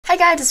Hi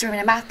guys, it's Ruben,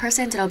 a math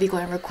person. Today I'll be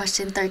going over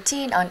question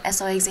 13 on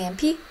SOA exam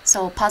P.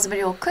 So pause the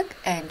video real quick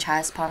and try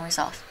this problem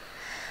yourself.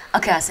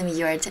 Okay, assuming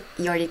you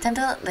already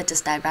attempted it, let's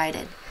just dive right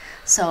in.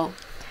 So,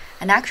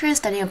 an actuary is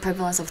studying a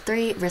prevalence of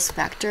 3 risk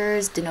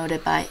factors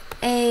denoted by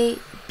A,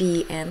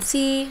 B, and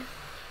C,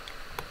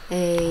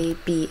 A,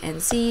 B,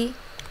 and C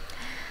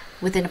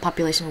within a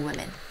population of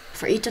women.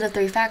 For each of the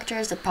 3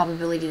 factors, the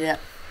probability that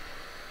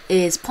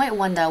is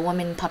 0.1 that a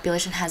woman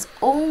population has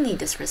only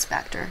this risk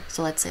factor.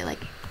 So let's say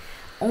like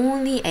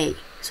only A,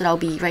 so that'll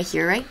be right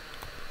here, right?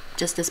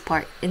 Just this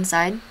part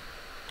inside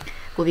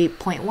will be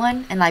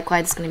 0.1, and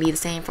likewise it's going to be the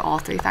same for all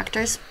 3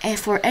 factors. And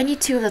for any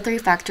 2 of the 3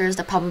 factors,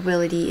 the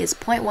probability is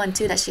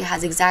 0.12 that she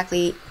has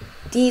exactly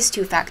these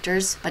 2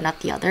 factors but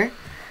not the other.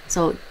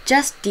 So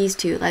just these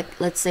 2, like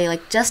let's say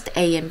like just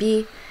A and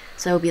B,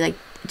 so it would be like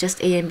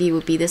just A and B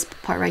would be this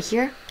part right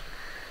here,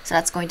 so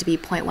that's going to be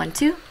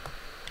 0.12,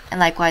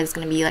 and likewise it's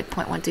going to be like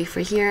 0.12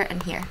 for here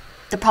and here.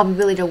 The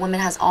probability that a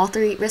woman has all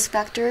 3 risk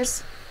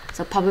factors,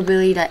 so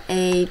probability that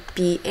A,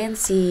 B, and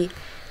C,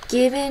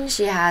 given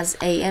she has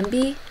A and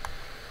B,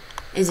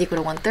 is equal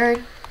to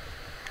 1/3.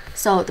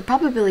 So the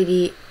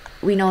probability,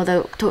 we know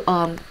the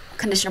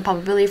conditional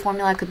probability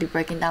formula could be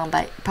broken down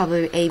by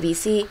probability A, B,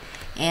 C,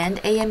 and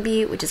A and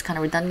B, which is kind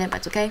of redundant, but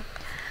it's okay.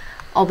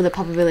 Over the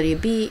probability of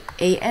B,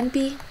 A, and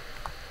B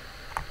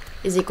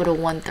is equal to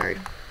 1/3.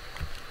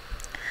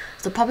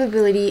 So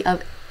probability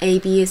of A,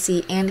 B,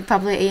 C, and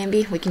probability A and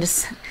B, we can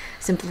just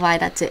simplify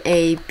that to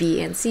A,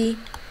 B, and C,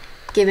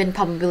 given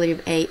probability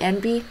of A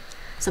and B.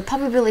 So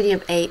probability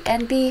of A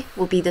and B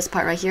will be this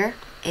part right here,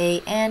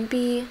 A and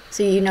B.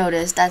 So you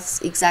notice that's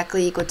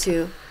exactly equal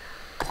to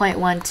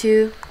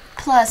 0.12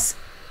 plus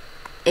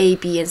A,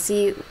 B, and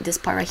C, this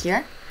part right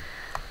here,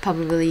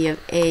 probability of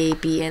A,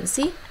 B, and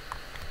C,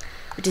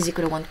 which is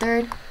equal to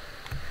 1/3.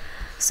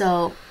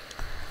 So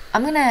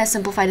I'm gonna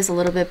simplify this a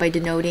little bit by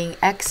denoting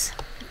X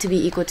to be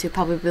equal to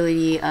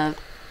probability of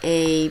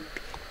A,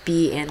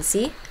 B, and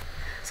C.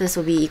 So this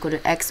will be equal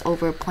to X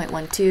over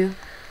 0.12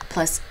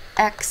 plus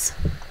X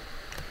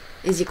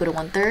is equal to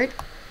 1/3.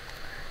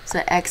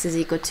 So X is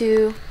equal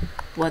to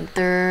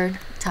 1/3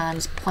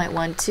 times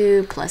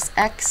 0.12 plus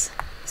X.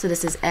 So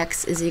this is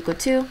X is equal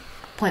to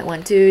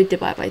 0.12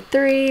 divided by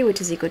 3, which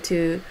is equal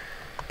to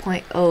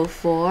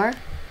 0.04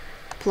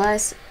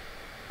 plus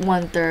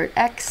 1/3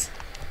 X.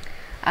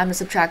 I'm going to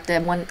subtract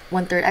the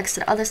 1/3 X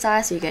to the other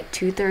side, so you get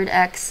 2/3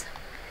 X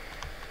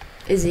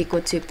is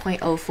equal to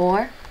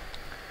 0.04.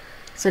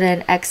 So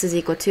then X is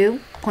equal to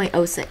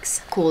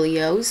 0.06.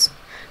 Coolios.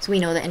 So we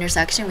know the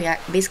intersection. We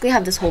basically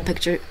have this whole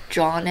picture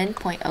drawn in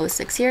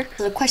 0.06 here.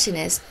 So the question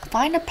is,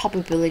 find the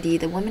probability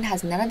the woman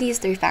has none of these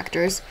 3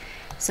 factors,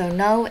 so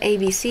no A,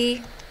 B,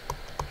 C,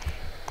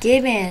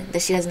 given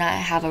that she does not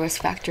have a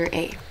risk factor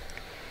A.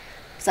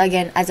 So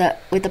again,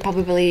 with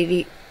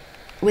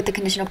the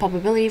conditional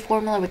probability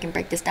formula, we can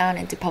break this down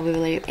into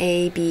probability of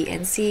A, B,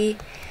 and C,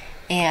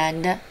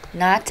 and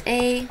not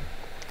A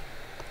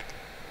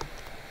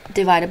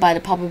divided by the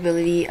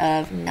probability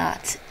of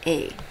not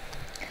A.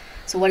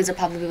 So what is the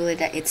probability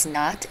that it's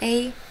not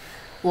A?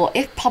 Well,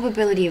 if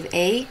probability of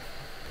A,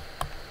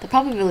 the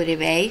probability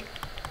of A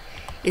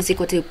is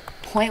equal to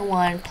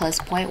 0.1 plus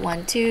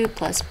 0.12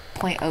 plus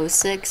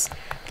 0.06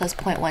 plus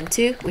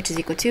 0.12, which is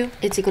equal to,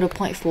 it's equal to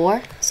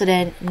 0.4. So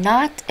then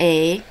not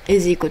A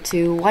is equal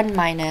to 1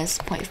 minus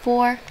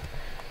 0.4,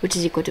 which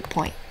is equal to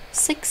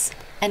 0.6.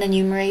 And the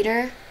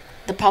numerator,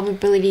 the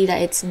probability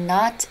that it's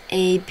not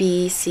A,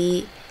 B,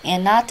 C,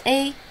 and not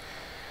A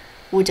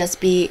will just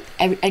be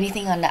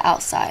anything on the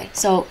outside.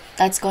 So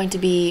that's going to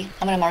be,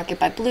 I'm going to mark it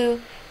by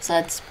blue.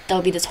 So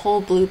that'll be this whole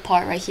blue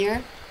part right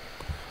here.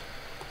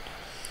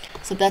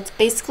 So that's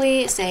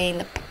basically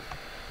saying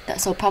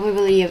so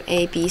probability of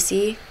A, B,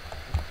 C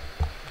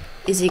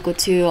is equal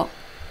to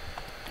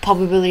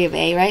probability of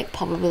A, right?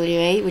 Probability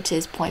of A, which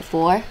is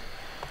 0.4,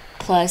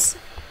 plus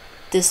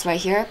this right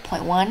here,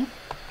 0.1,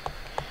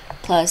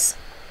 plus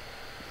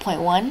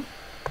 0.1,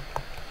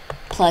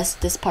 plus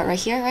this part right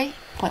here, right?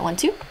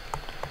 0.12.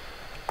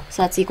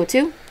 So that's equal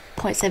to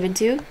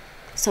 0.72.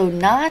 So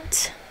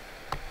not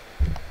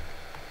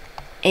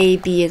A,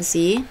 B, and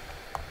C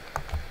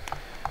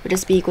would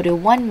just be equal to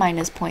 1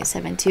 minus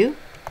 0.72,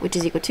 which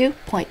is equal to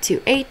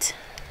 0.28.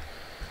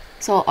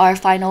 So our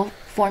final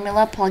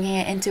formula, plugging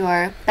it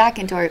back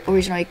into our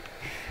original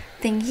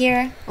thing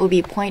here, will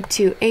be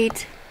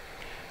 0.28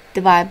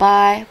 divided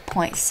by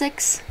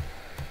 0.6,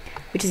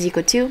 which is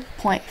equal to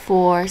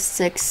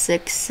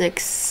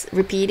 0.4666,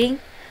 repeating,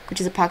 which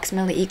is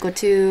approximately equal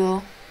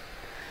to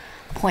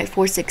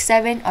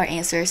 0.467. Our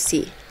answer is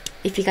C.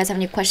 If you guys have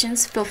any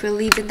questions, feel free to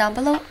leave them down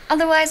below.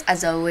 Otherwise,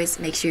 as always,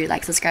 make sure you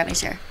like, subscribe, and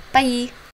share. Bye!